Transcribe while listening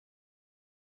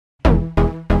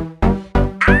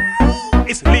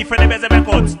Leaf and the Bizzle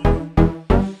Records.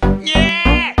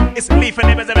 Yeah, it's Leaf and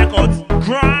the Bizzle Records.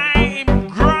 Grime,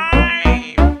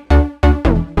 grime.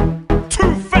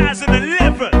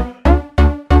 2011.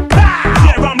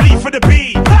 Yeah, I'm Leaf for the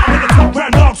beat. With the top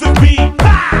round dogs with me.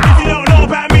 If you don't know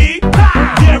about me,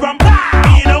 yeah, I'm,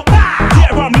 you know,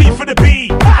 yeah, I'm Leaf for the beat.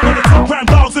 With the top round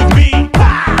dogs with me.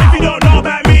 If you don't know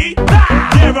about me,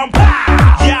 yeah, I'm,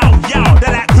 yo,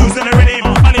 they're like who's in the rhythm.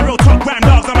 On the real top round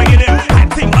dogs, I'ma get him.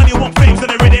 Acting on you want flames in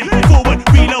the rhythm. Forward,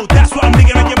 reload, that's what I'm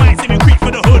thinking. On your mind, see me creep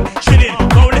for the hood. Shitting,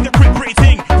 go like a quick, pretty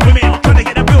thing. Women, trying to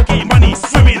get a bill, getting money.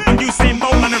 Swimming, I'm using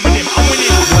boat on the rhythm. I'm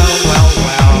winning. Well,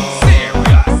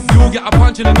 serious. You'll get a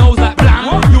punch in the nose like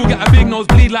blam. You'll get a big nose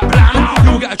bleed like blam.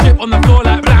 You'll get a trip on the floor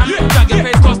like blam. Drag your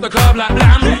face across the curb like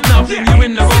blam. Now fling you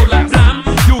in the road like blam.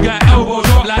 You'll get an elbow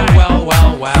drop like well.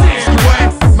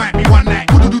 Might be one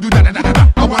night.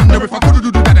 Would-do-do-do-da-da-da-da. I wonder if I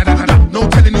could-do-do-do-da-da-da-da. No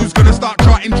telling who's gonna start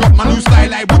charting. Drop my new style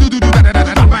like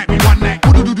would-do-do-do-da-da-da-da. Might be one night.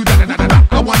 Would-do-do-do-da-da-da-da.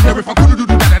 I wonder if I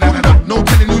could-do-do-do-da-da-da-da. No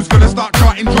telling who's gonna start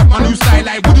charting. Drop my new style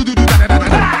like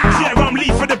would-do-do-do-da-da-da-da. Yeah, I'm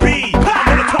Leaf for the beat. I'm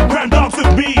on the top round dogs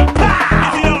with me.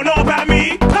 If you don't know about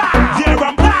me, yeah,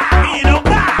 I'm, you know,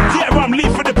 yeah, I'm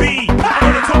Leaf for the beat. I'm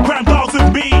on the top round dogs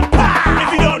with me.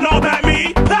 If you don't know about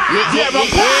me, yeah, I'm.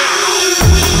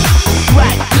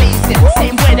 Right, blazing,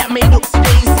 same way that made look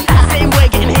spacey. Same way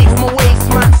getting hate from my waist,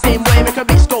 man. Same way make a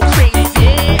bitch go crazy.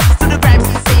 Yeah, to the rhymes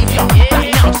and savior.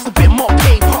 Right now, just a bit more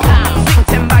paper. Think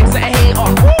 10 bags at a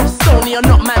hater. Stony or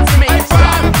not, man, to me.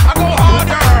 I go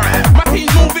harder. My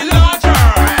team's moving larger.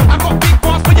 I got big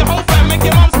bars for your whole fam. Make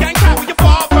your mum skank out with your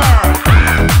father.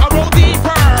 I roll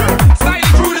deeper, slightly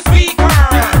through the speaker.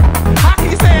 How can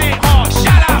you say hard?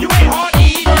 Shut up, you ain't hard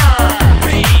either.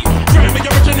 Beat, dream of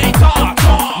your originator.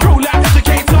 Roll like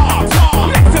educator.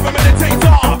 Next ever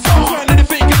meditator. Turning the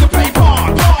fingers to paper.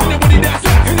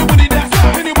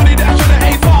 Anybody that's trying to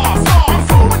hate us. I'm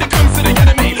full when it comes to the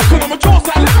enemy. Cause I'm a jaw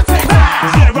side levitator.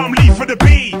 Yeah, I'm Leaf for the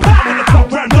beat. I'm on the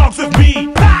top round dogs with me.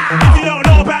 If you don't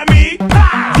know about me,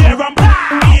 yeah, I'm,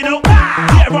 you know,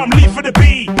 yeah, I'm Leaf for the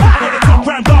beat. I'm on the top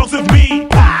round dogs with me.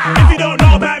 If you don't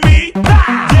know about me,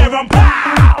 yeah, I'm.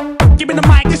 Give me the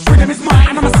mic, this rhythm is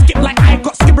mine. I'ma skip like I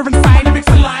got skipper inside. Lyrics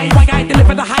alive, why I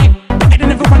deliver the hype. Better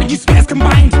than every one of you spares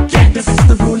combined. Yeah, this is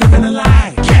the rule living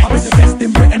alive. Yeah, always the best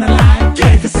in Britain alive.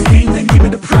 Yeah, if it's a game, then give me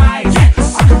the prize. Yeah,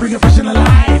 I can bring a vision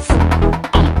alive.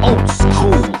 I'm old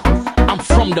school, I'm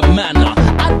from the manor.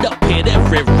 I duck here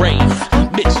every rave.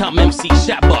 Bitch, I'm MC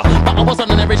Shabba, but I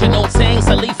wasn't an original thing.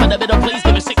 So Leaf in the middle, please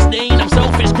give it 16. I'm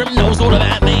selfish, criminals all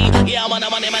about me. Yeah, I'm on the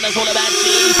money, man, it's all about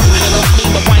cheese.